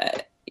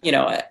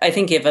 I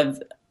think if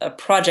a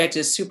project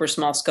is super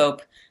small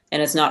scope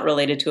and it's not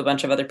related to a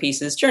bunch of other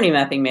pieces, journey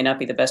mapping may not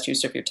be the best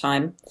use of your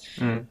time.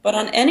 But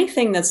on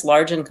anything that's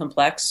large and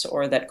complex,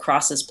 or that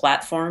crosses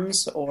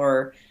platforms,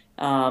 or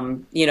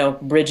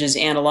bridges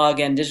analog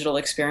and digital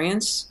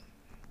experience,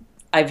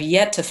 I've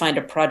yet to find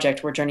a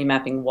project where journey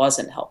mapping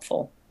wasn't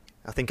helpful.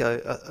 I think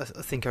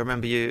I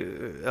remember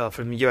you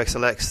from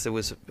UXLX. There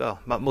was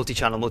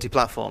multi-channel,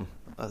 multi-platform.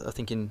 I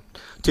think in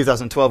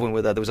 2012 when we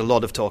were there was a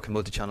lot of talk of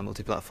multi-channel,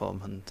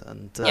 multi-platform,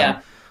 and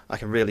I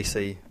can really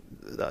see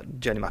that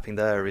journey mapping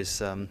there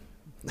is a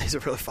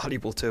really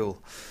valuable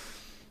tool.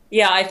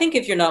 Yeah, I think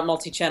if you're not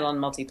multi-channel and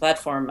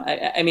multi-platform,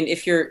 I mean,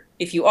 if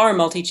you are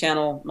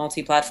multi-channel,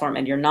 multi-platform,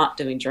 and you're not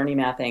doing journey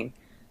mapping,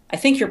 I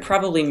think you're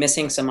probably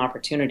missing some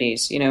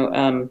opportunities.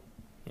 Yes.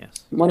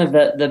 One of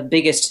the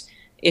biggest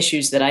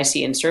issues that I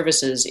see in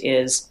services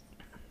is,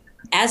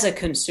 as a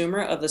consumer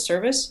of the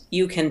service,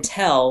 you can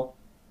tell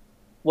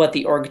what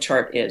the org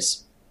chart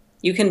is.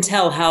 You can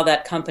tell how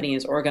that company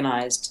is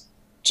organized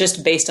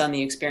just based on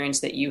the experience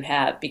that you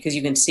have, because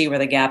you can see where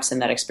the gaps in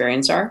that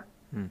experience are.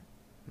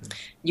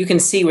 You can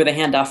see where the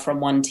handoff from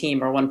one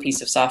team or one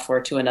piece of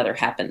software to another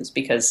happens,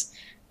 because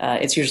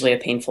it's usually a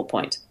painful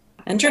point.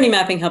 And journey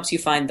mapping helps you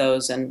find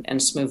those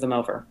and smooth them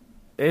over.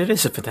 It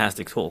is a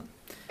fantastic tool,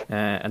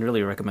 and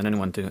really recommend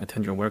anyone to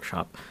attend your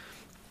workshop.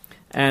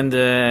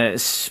 And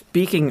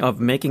speaking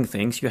of making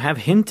things, you have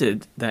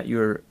hinted that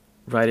you're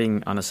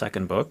writing on a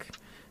second book.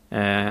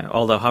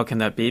 Although, how can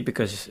that be?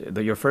 Because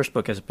your first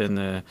book has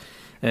been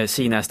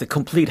seen as the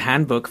complete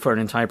handbook for an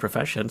entire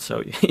profession.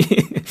 So,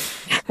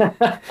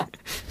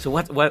 so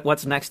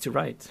what's next to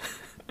write?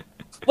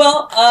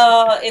 Well,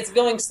 it's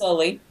going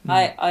slowly.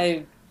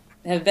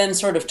 have been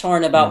sort of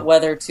torn about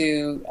whether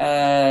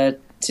to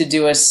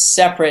do a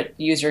separate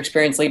user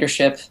experience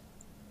leadership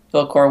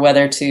book or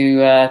whether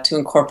to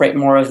incorporate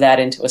more of that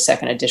into a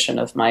second edition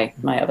of my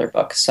other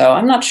book. So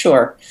I'm not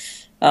sure.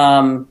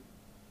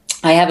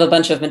 I have a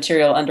bunch of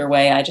material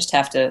underway. I just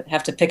have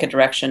to pick a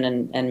direction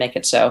and make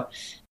it so.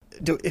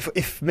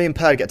 If me and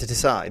Per get to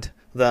decide,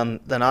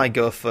 then I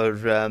go for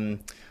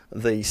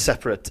the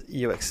separate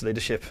UX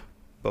leadership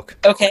book.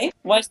 Okay,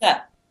 why is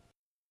that?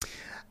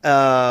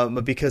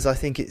 Because I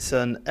think it's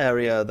an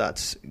area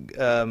that's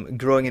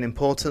growing in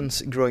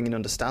importance, growing in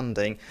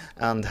understanding,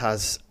 and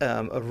has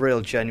a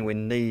real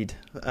genuine need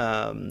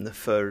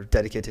for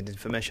dedicated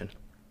information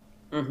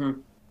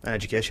and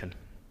education.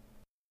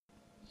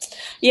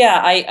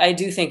 Yeah, I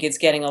do think it's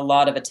getting a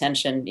lot of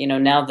attention.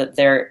 Now that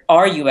there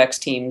are UX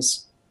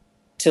teams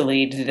to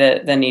lead,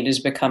 the need is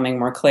becoming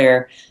more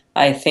clear.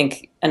 I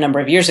think a number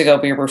of years ago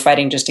we were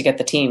fighting just to get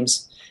the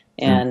teams,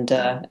 and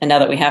now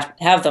that we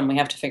have them, we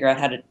have to figure out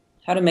how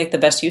to make the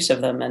best use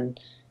of them and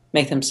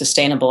make them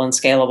sustainable and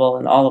scalable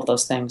and all of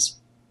those things.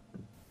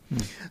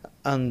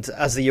 And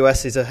as the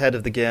US is ahead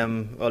of the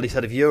game, or at least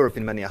ahead of Europe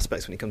in many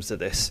aspects when it comes to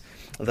this,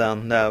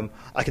 then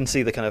I can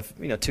see the kind of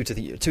 2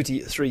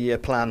 to 3 year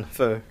plan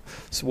for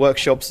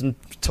workshops and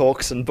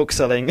talks and book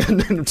selling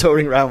and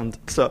touring around.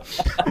 So,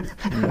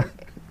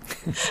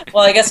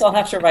 well, I guess I'll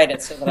have to write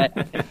it so that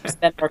I can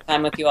spend more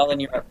time with you all in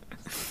Europe.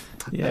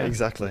 Yeah,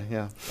 exactly.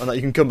 Yeah, and that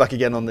you can come back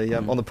again on the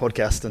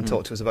podcast and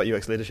talk to us about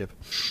UX leadership.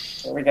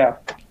 There we go.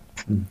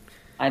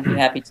 I'd be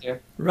happy to.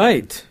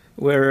 Right,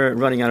 we're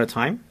running out of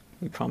time.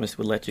 We promised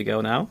we'd let you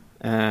go now.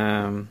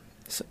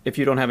 So if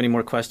you don't have any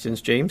more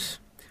questions, James,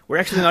 we're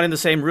actually not in the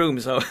same room,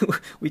 so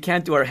we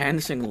can't do our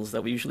hand signals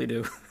that we usually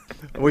do.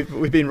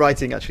 We've been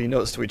writing actually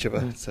notes to each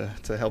other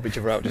to help each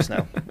other out just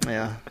now.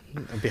 Yeah,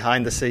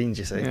 behind the scenes,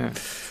 you see. Yeah.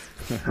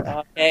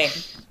 Okay.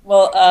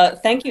 Well,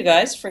 thank you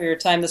guys for your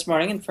time this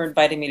morning and for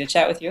inviting me to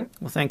chat with you.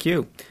 Well, thank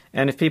you.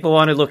 And if people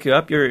want to look you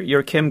up,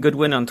 you're Kim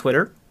Goodwin on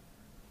Twitter.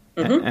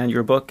 And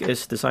your book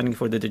is Designing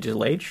for the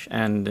Digital Age,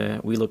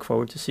 and we look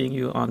forward to seeing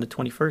you on the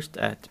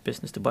 21st at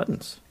Business to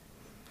Buttons.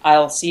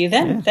 I'll see you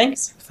then. Yeah.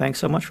 Thanks. Thanks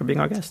so much for being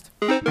our guest.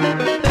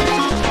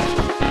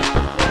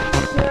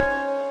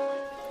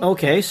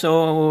 Okay,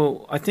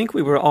 so I think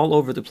we were all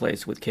over the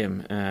place with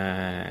Kim.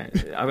 There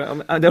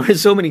were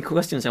so many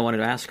questions I wanted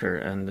to ask her,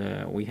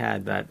 and we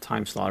had that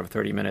time slot of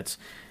 30 minutes.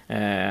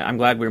 I'm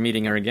glad we're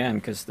meeting her again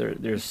because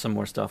there's some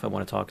more stuff I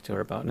want to talk to her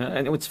about.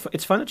 And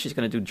it's fun that she's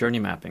going to do journey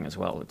mapping as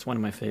well. It's one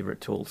of my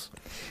favorite tools.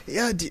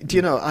 Yeah, do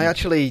you know, I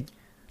actually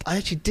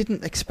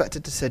didn't expect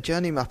it to say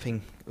journey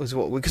mapping was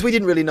what because we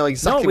didn't really know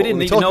exactly what we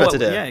were talking about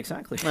today. Yeah,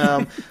 exactly.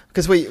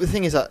 Because the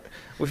thing is that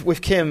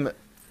with Kim,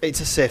 it's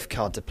a safe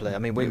card to play. I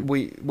mean,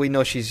 we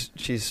know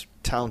she's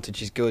talented,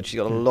 she's good, she's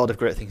got a lot of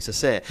great things to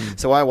say.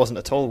 So I wasn't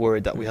at all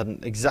worried that we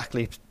hadn't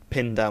exactly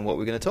pinned down what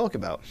we're going to talk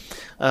about.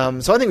 So I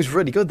think it was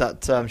really good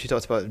that she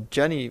talked about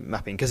journey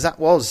mapping because that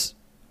was,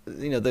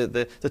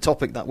 the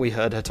topic that we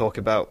heard her talk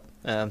about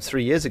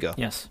 3 years ago.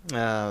 Yes.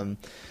 The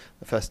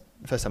first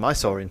time I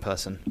saw her in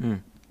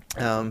person.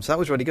 So that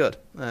was really good.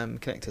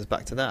 Connect us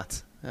back to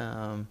that.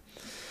 And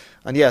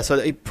yeah, so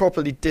it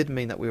probably did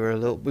mean that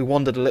we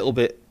wandered a little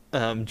bit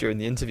during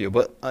the interview,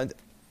 but I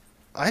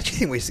actually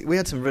think we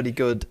had some really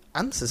good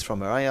answers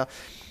from her.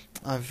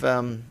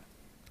 I'm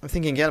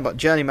thinking again about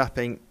journey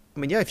mapping. I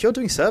mean, yeah, if you're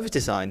doing service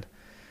design,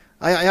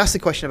 I asked the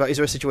question about is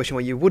there a situation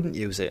where you wouldn't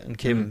use it, and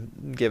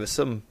Kim gave us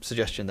some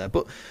suggestion there.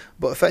 But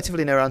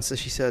effectively in her answer,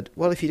 she said,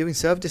 well, if you're doing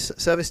service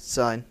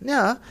design,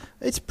 yeah,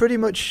 it's pretty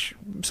much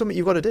something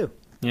you've got to do.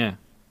 Yeah.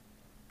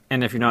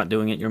 And if you're not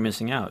doing it, you're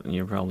missing out, and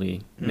you're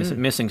probably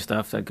missing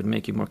stuff that could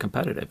make you more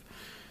competitive.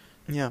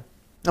 Yeah.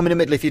 I mean,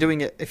 admittedly,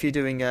 if you're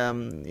doing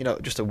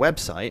just a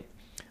website,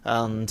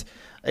 and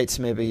it's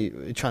maybe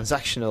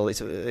transactional,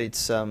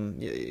 it's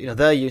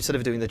there you instead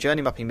of doing the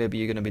journey mapping, maybe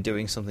you're going to be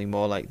doing something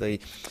more like the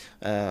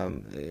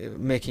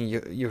making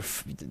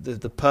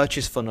the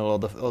purchase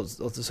funnel or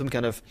some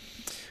kind of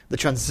the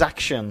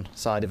transaction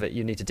side of it.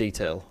 You need to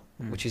detail,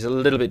 which is a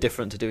little bit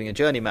different to doing a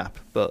journey map,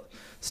 but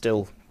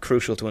still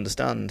crucial to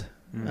understand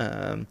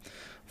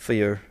for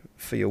your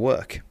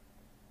work.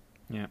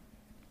 Yeah.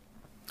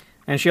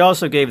 And she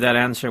also gave that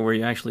answer where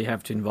you actually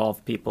have to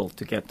involve people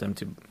to get them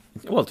to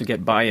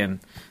get buy-in.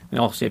 And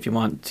also if you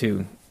want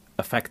to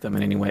affect them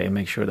in any way and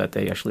make sure that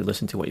they actually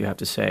listen to what you have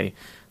to say,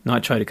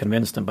 not try to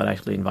convince them, but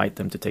actually invite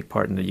them to take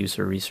part in the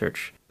user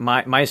research.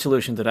 My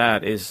solution to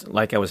that is,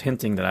 like I was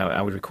hinting, that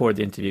I would record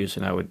the interviews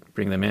and I would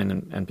bring them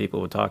in and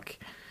people would talk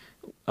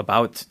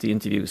about the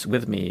interviews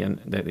with me and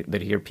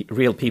they'd hear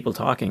real people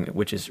talking,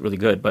 which is really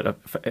good. But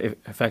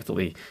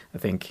effectively, I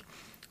think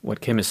what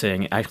Kim is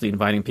saying, actually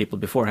inviting people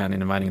beforehand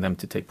and inviting them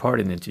to take part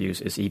in the interviews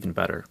is even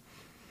better.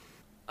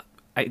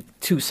 I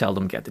too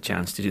seldom get the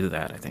chance to do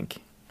that, I think.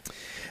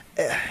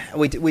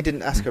 We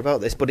didn't ask her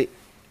about this, but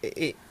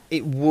it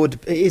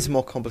is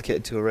more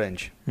complicated to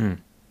arrange.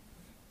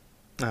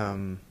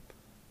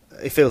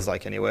 It feels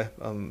like anyway.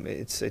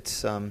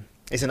 It's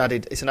It's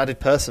an added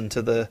person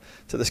to the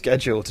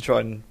schedule to try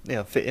and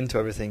fit into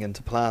everything and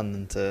to plan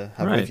and to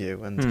have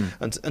review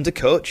and to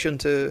coach and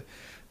to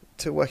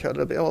work out a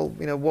little bit.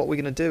 What we're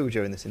going to do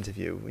during this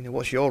interview.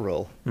 What's your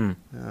role?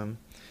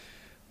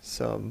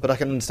 But I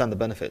can understand the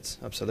benefits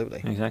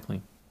absolutely.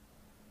 Exactly.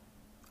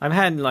 I've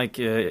had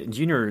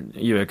junior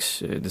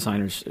UX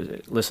designers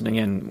listening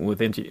in with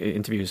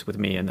interviews with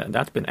me, and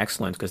that's been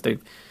excellent because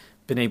they've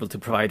been able to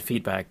provide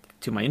feedback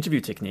to my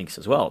interview techniques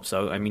as well.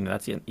 So I mean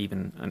that's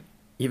even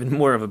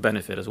more of a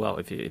benefit as well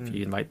if you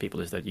invite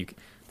people, is that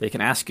they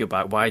can ask you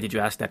about why did you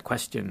ask that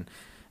question,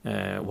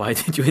 why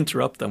did you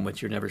interrupt them,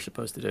 which you're never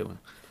supposed to do,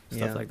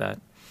 stuff like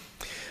that.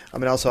 I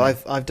mean, also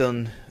I've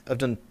done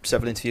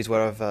several interviews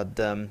where I've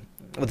had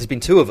there's been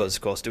two of us,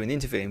 of course, doing the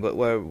interviewing, but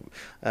where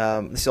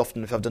this is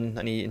often if I've done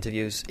any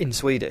interviews in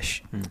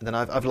Swedish, then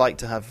I've liked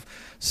to have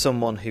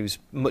someone who's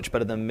much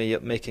better than me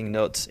at making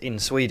notes in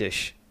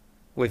Swedish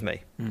with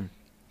me.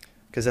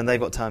 Because then they've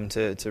got time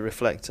to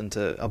reflect and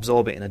to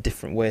absorb it in a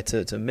different way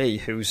to me,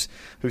 who's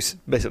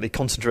basically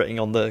concentrating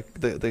on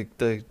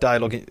the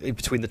dialogue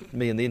between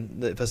me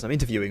and the person I'm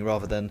interviewing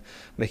rather than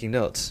making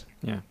notes.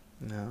 Yeah.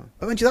 No.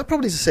 But mind you, that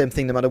probably is the same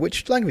thing no matter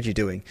which language you're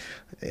doing.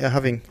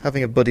 Having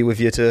a buddy with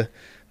you to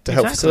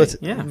help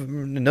facilitate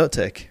note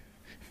take.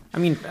 I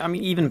mean,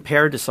 even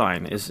pair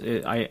design is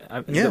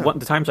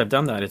the times I've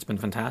done that, it's been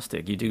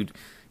fantastic. You do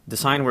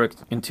design work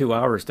in 2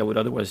 hours that would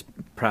otherwise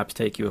perhaps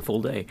take you a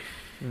full day.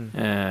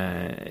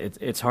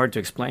 It's hard to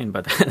explain,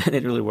 but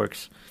it really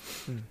works.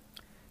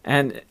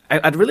 And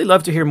I'd really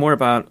love to hear more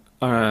about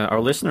our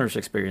listeners'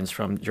 experience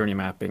from journey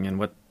mapping and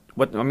what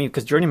I mean,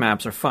 because journey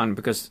maps are fun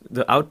because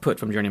the output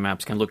from journey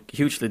maps can look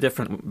hugely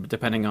different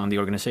depending on the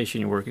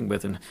organization you're working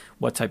with and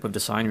what type of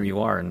designer you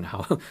are and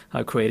how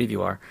creative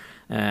you are.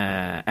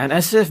 And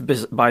as if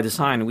by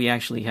design, we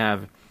actually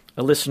have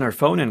a listener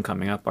phone-in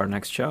coming up, our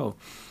next show.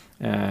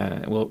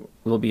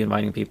 We'll be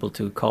inviting people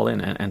to call in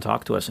and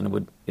talk to us, and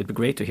it'd be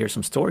great to hear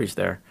some stories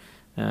there,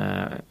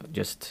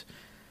 just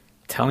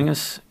telling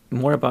us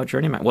more about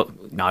journey map. Well,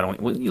 not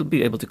only you'll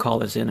be able to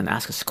call us in and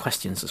ask us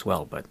questions as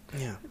well, but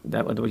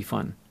that would be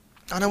fun.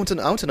 And I want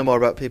to know more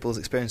about people's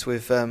experience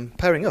with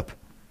pairing up.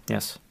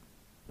 Yes.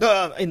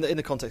 In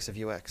the context of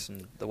UX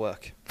and the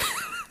work.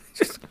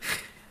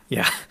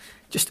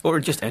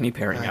 just any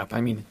pairing up.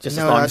 I mean, just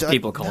as long as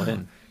people call it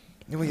in.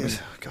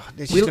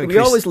 God, we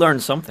always learn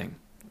something.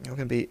 We're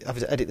going to be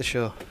having to edit the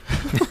show.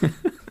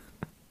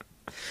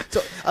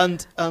 So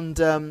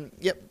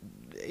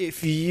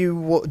if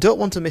you don't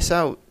want to miss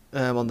out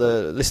on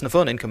the listener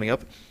phone-in coming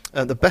up,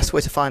 the best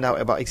way to find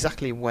out about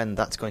exactly when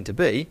that's going to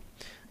be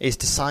is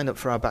to sign up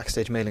for our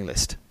backstage mailing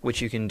list,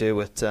 which you can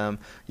do at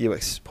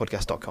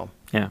uxpodcast.com.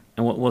 Yeah,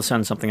 and we'll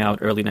send something out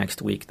early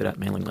next week to that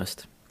mailing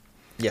list.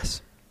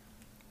 Yes.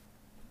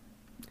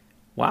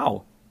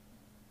 Wow.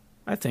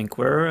 I think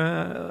we're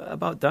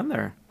about done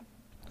there.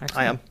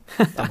 Actually. I am.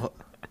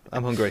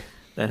 I'm hungry.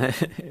 Then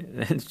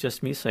it's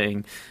just me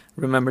saying,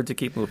 remember to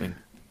keep moving.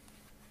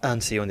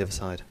 And see you on the other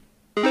side.